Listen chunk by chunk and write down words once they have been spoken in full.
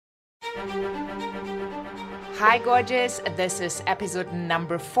Hi, gorgeous. This is episode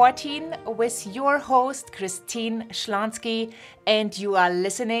number 14 with your host, Christine Schlonsky, and you are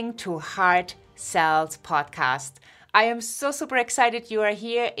listening to Heart Sells Podcast. I am so super excited you are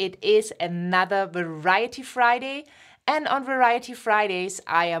here. It is another Variety Friday. And on Variety Fridays,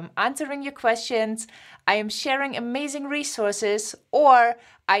 I am answering your questions, I am sharing amazing resources, or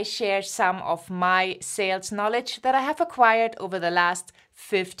I share some of my sales knowledge that I have acquired over the last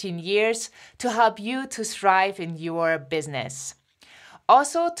 15 years to help you to thrive in your business.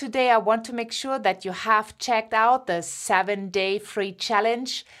 Also, today I want to make sure that you have checked out the 7-day free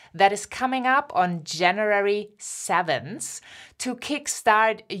challenge that is coming up on January 7th to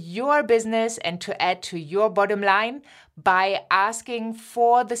kickstart your business and to add to your bottom line by asking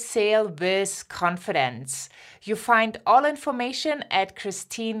for the sale with confidence. You find all information at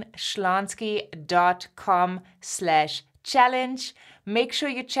christineschlonsky.com/challenge. Make sure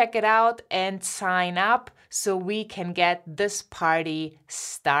you check it out and sign up so we can get this party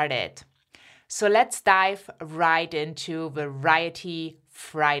started. So let's dive right into Variety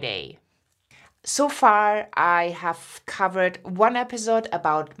Friday. So far, I have covered one episode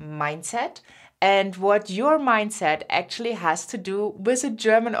about mindset and what your mindset actually has to do with a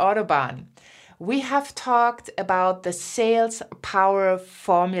German Autobahn. We have talked about the Sales Power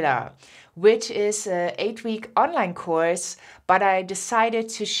Formula, which is an 8-week online course, but I decided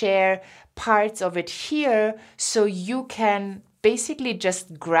to share parts of it here so you can basically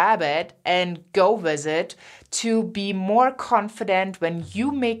just grab it and go with it to be more confident when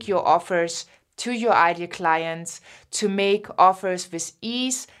you make your offers to your ideal clients, to make offers with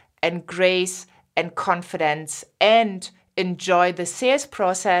ease and grace and confidence and enjoy the sales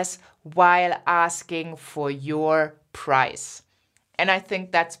process while asking for your price. And I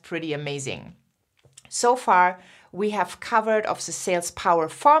think that's pretty amazing. So far, we have covered of the Sales Power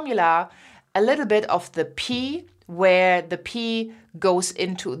Formula a little bit of the P, where the P goes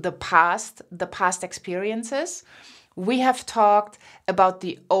into the past experiences. We have talked about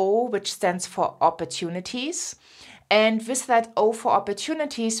the O, which stands for opportunities. And with that O for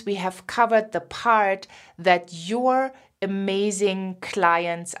opportunities, we have covered the part that your amazing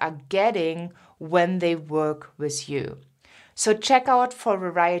clients are getting when they work with you. So check out for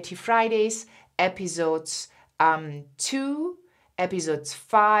Variety Fridays, episodes 2, episodes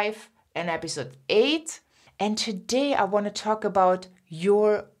 5, and episode 8. And today I want to talk about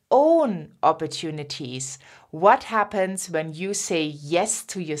your own opportunities. What happens when you say yes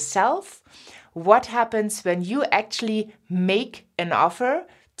to yourself? What happens when you actually make an offer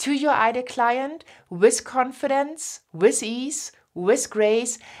to your ideal client with confidence, with ease, with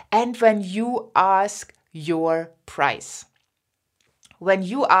grace, and when you ask your price? When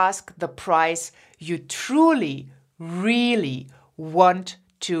you ask the price you truly, really want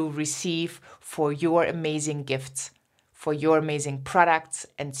to receive for your amazing gifts, for your amazing products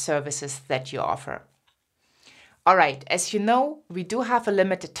and services that you offer. All right, as you know, we do have a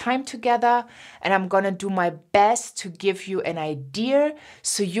limited time together, and I'm going to do my best to give you an idea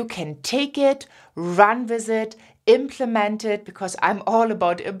so you can take it, run with it, implement it, because I'm all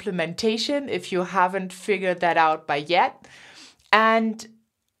about implementation if you haven't figured that out by yet. And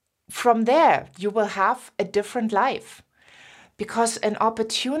from there, you will have a different life, because an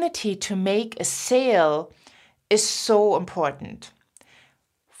opportunity to make a sale is so important.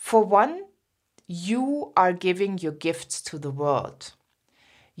 For one, you are giving your gifts to the world.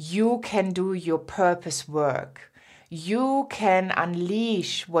 You can do your purpose work. You can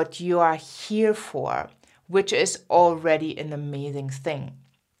unleash what you are here for, which is already an amazing thing.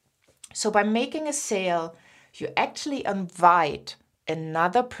 So by making a sale, you actually invite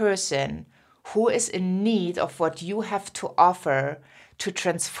another person who is in need of what you have to offer to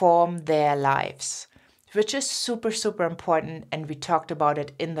transform their lives, which is super, super important. And we talked about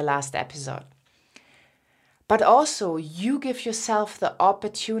it in the last episode. But also, you give yourself the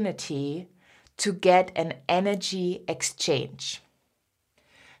opportunity to get an energy exchange.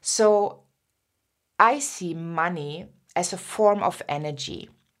 So I see money as a form of energy,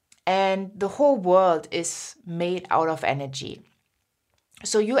 and the whole world is made out of energy.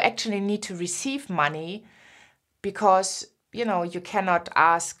 So you actually need to receive money because, you cannot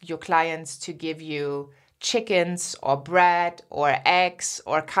ask your clients to give you chickens or bread or eggs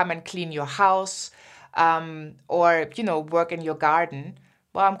or come and clean your house. Or work in your garden.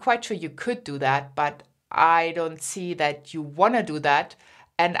 Well, I'm quite sure you could do that, but I don't see that you want to do that.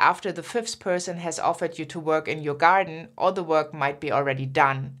 And after the 5th person has offered you to work in your garden, all the work might be already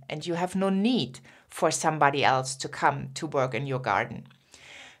done, and you have no need for somebody else to come to work in your garden.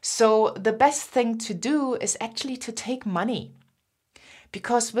 So the best thing to do is actually to take money,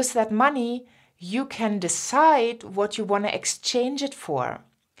 Because with that money, you can decide what you want to exchange it for.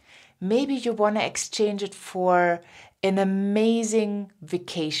 Maybe you want to exchange it for an amazing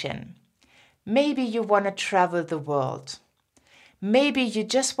vacation. Maybe you want to travel the world. Maybe you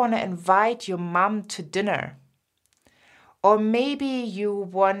just want to invite your mom to dinner. Or maybe you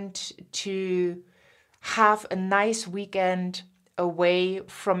want to have a nice weekend away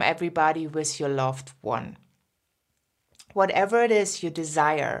from everybody with your loved one. Whatever it is you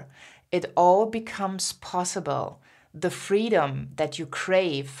desire, it all becomes possible. The freedom that you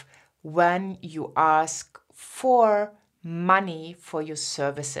crave when you ask for money for your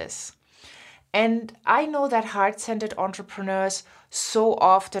services. And I know that heart-centered entrepreneurs so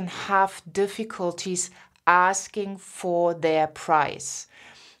often have difficulties asking for their price.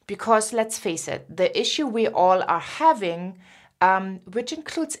 Because let's face it, the issue we all are having, which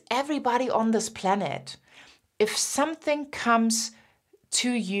includes everybody on this planet, if something comes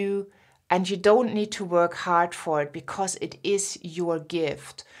to you and you don't need to work hard for it because it is your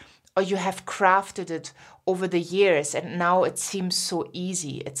gift, or you have crafted it over the years and now it seems so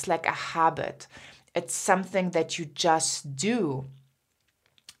easy, it's like a habit, it's something that you just do,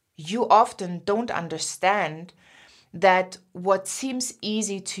 you often don't understand that what seems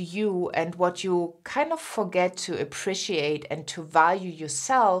easy to you and what you kind of forget to appreciate and to value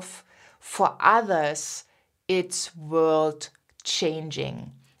yourself, for others, it's world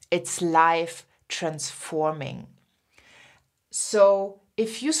changing. It's life transforming. So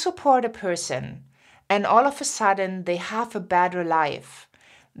if you support a person and all of a sudden they have a better life,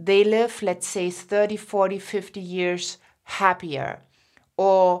 they live, let's say, 30, 40, 50 years happier,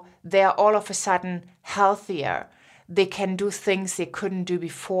 or they're all of a sudden healthier, they can do things they couldn't do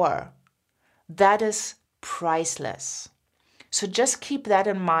before, that is priceless. So just keep that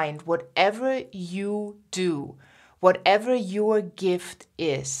in mind. Whatever you do, whatever your gift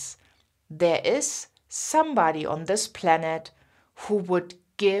is, there is somebody on this planet who would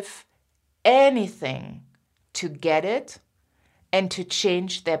give anything to get it and to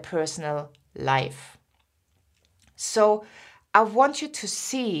change their personal life. So I want you to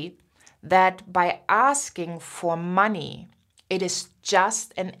see that by asking for money, it is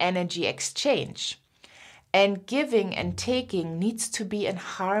just an energy exchange. And giving and taking needs to be in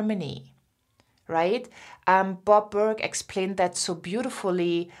harmony, right? Bob Burg explained that so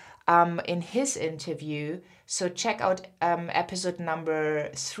beautifully in his interview. So check out episode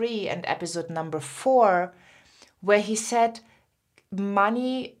number 3 and episode number 4, where he said,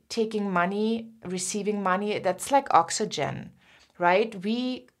 money, taking money, receiving money, that's like oxygen, right?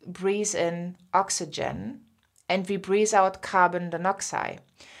 We breathe in oxygen and we breathe out carbon dioxide.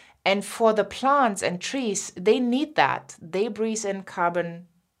 And for the plants and trees, they need that. They breathe in carbon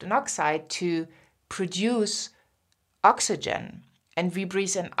dioxide to produce oxygen. And we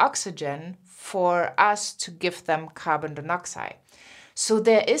breathe in oxygen for us to give them carbon dioxide. So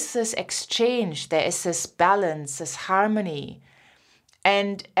there is this exchange, there is this balance, this harmony,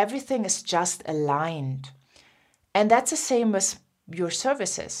 and everything is just aligned. And that's the same with your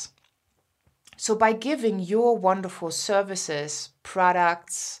services. So by giving your wonderful services,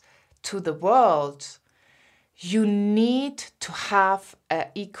 products, to the world, you need to have an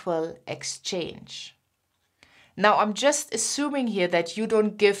equal exchange. Now, I'm just assuming here that you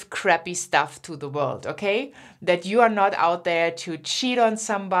don't give crappy stuff to the world, okay? That you are not out there to cheat on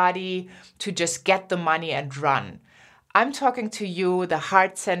somebody, to just get the money and run. I'm talking to you, the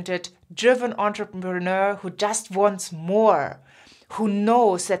heart-centered, driven entrepreneur who just wants more, who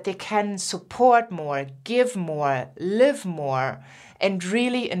knows that they can support more, give more, live more, and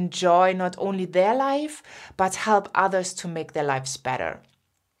really enjoy not only their life, but help others to make their lives better.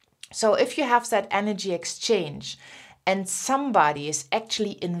 So if you have that energy exchange and somebody is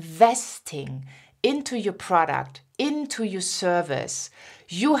actually investing into your product, into your service,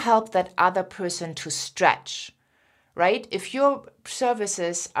 you help that other person to stretch, right? If your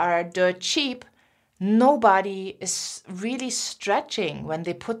services are dirt cheap, nobody is really stretching when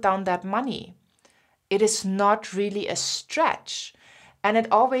they put down that money. It is not really a stretch. And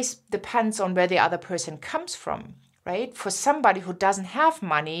it always depends on where the other person comes from, right? For somebody who doesn't have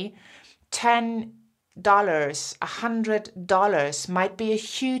money, $10, $100 might be a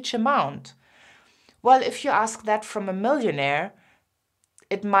huge amount. Well, if you ask that from a millionaire,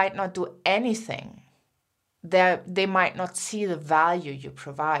 it might not do anything. They might not see the value you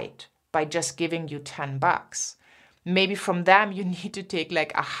provide by just giving you $10. Maybe from them you need to take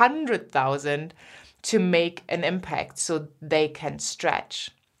like 100,000 to make an impact so they can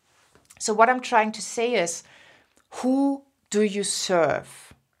stretch. So what I'm trying to say is, who do you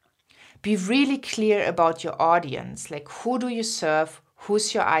serve? Be really clear about your audience. Like, who do you serve?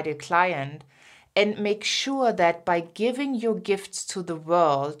 who's your ideal client, and make sure that by giving your gifts to the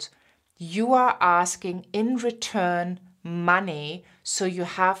world, you are asking in return money, so you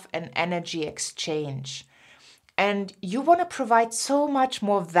have an energy exchange. And you want to provide so much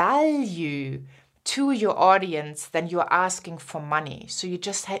more value to your audience than you're asking for money. So you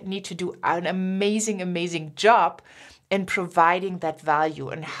just need to do an amazing, amazing job in providing that value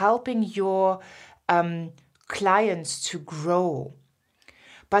and helping your clients to grow.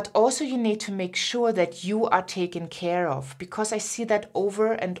 But also you need to make sure that you are taken care of, because I see that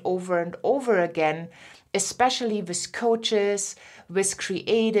over and over and over again, especially with coaches, with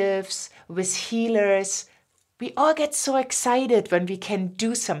creatives, with healers. We all get so excited when we can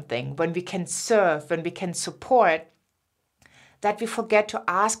do something, when we can serve, when we can support, that we forget to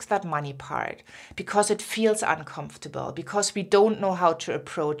ask that money part because it feels uncomfortable, because we don't know how to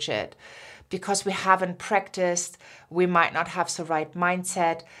approach it, because we haven't practiced, we might not have the right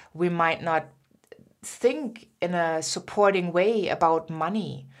mindset, we might not think in a supporting way about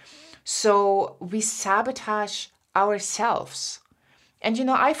money. So we sabotage ourselves. And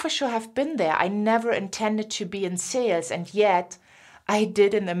I for sure have been there. I never intended to be in sales, and yet I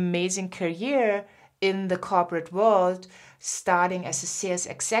did an amazing career in the corporate world, starting as a sales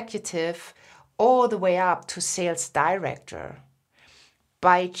executive all the way up to sales director.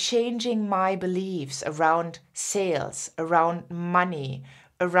 By changing my beliefs around sales, around money,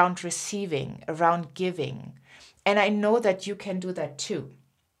 around receiving, around giving. And I know that you can do that too.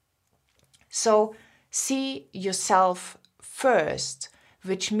 So see yourself first,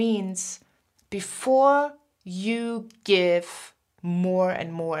 which means before you give more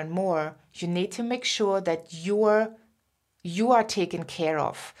and more and more, you need to make sure that you are taken care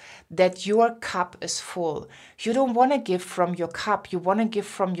of, that your cup is full. You don't want to give from your cup, you want to give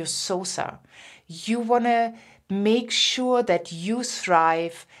from your saucer. You want to make sure that you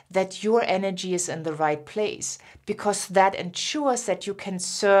thrive, that your energy is in the right place, because that ensures that you can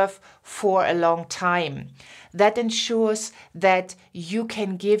serve for a long time. That ensures that you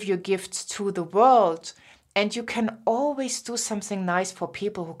can give your gifts to the world, and you can always do something nice for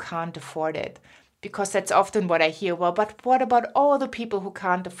people who can't afford it. Because that's often what I hear. Well, but what about all the people who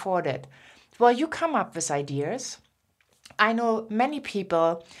can't afford it? Well, you come up with ideas. I know many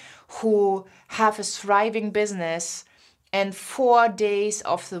people who have a thriving business, and 4 days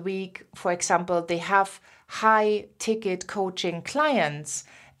of the week, for example, they have high ticket coaching clients.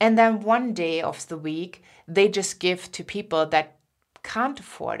 And then 1 day of the week, they just give to people that can't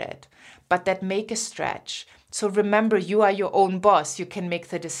afford it, but that make a stretch. So remember, you are your own boss. You can make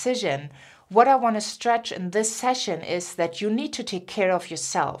the decision. What I want to stretch in this session is that you need to take care of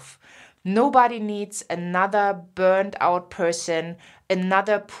yourself. Nobody needs another burned out person,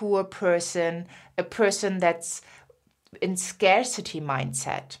 another poor person, a person that's in scarcity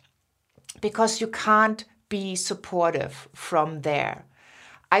mindset, because you can't be supportive from there.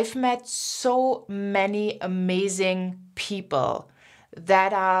 I've met so many amazing people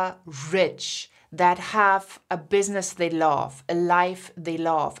that are rich, that have a business they love, a life they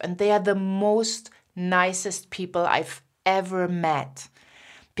love, and they are the most nicest people I've ever met,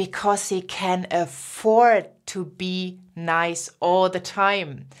 because they can afford to be nice all the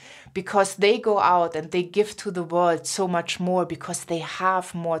time, because they go out and they give to the world so much more because they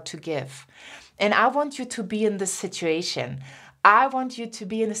have more to give. And I want you to be in this situation. I want you to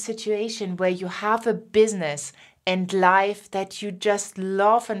be in a situation where you have a business and life that you just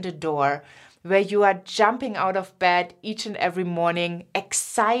love and adore, where you are jumping out of bed each and every morning,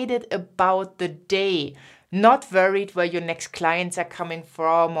 excited about the day, not worried where your next clients are coming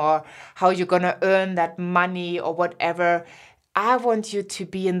from or how you're going to earn that money or whatever. I want you to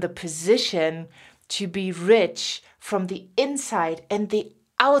be in the position to be rich from the inside and the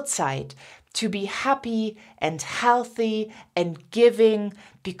outside, to be happy and healthy and giving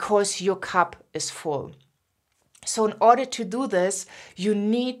because your cup is full. So in order to do this, you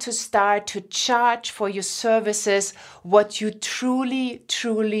need to start to charge for your services what you truly,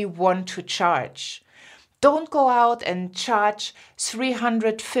 truly want to charge. Don't go out and charge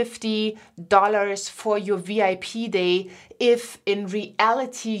 $350 for your VIP day if in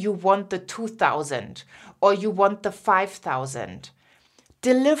reality you want the $2,000 or you want the $5,000.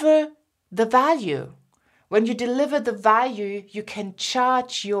 Deliver the value. When you deliver the value, you can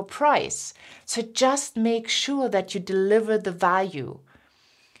charge your price. So just make sure that you deliver the value,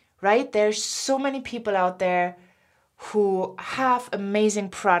 right? There's so many people out there who have amazing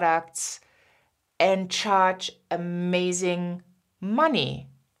products and charge amazing money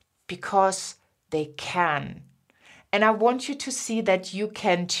because they can. And I want you to see that you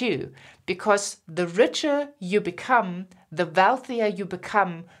can too, because the richer you become, the wealthier you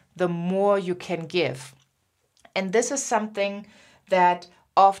become, the more you can give. And this is something that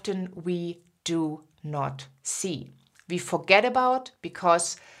often we do not see. We forget about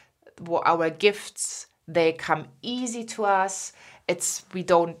because our gifts, they come easy to us. We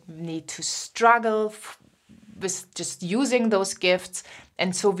don't need to struggle with just using those gifts.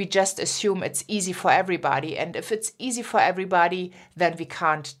 And so we just assume it's easy for everybody. And if it's easy for everybody, then we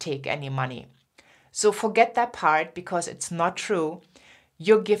can't take any money. So forget that part because it's not true.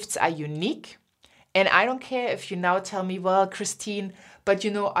 Your gifts are unique. And I don't care if you now tell me, well, Christine, but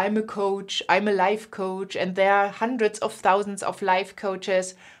I'm a coach, I'm a life coach, and there are hundreds of thousands of life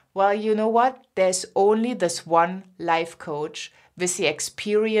coaches. Well, you know what? There's only this one life coach with the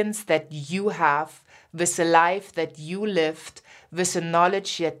experience that you have, with the life that you lived, with the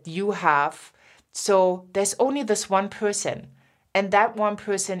knowledge that you have. So there's only this one person, and that one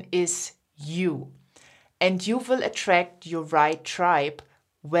person is you. And you will attract your right tribe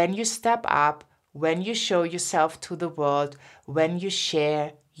when you step up, when you show yourself to the world, when you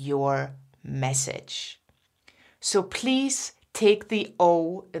share your message. So please take the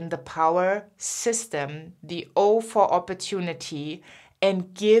O in the power system, the O for opportunity,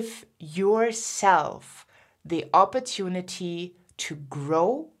 and give yourself the opportunity to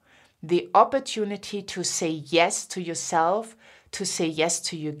grow, the opportunity to say yes to yourself, to say yes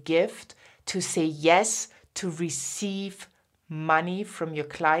to your gift, to say yes to receive money from your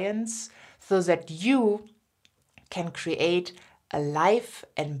clients, so that you can create a life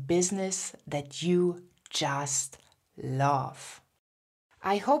and business that you just love.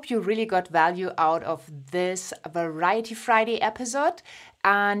 I hope you really got value out of this Variety Friday episode.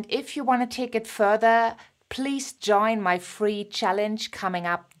 And if you want to take it further, please join my free challenge coming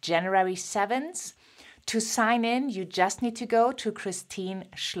up January 7th. To sign in, you just need to go to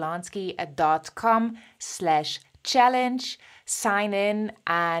christineschlonski.com/challenge. Sign in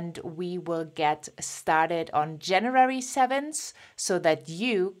and we will get started on January 7th so that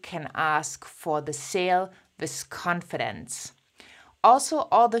you can ask for the sale with confidence. Also,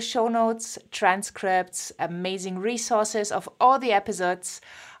 all the show notes, transcripts, amazing resources of all the episodes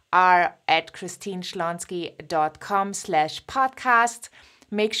are at christineschlonski.com/podcast.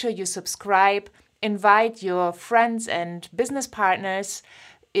 Make sure you subscribe, invite your friends and business partners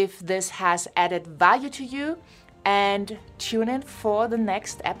if this has added value to you, and tune in for the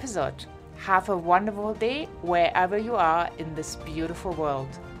next episode. Have a wonderful day wherever you are in this beautiful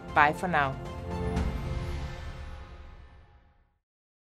world. Bye for now.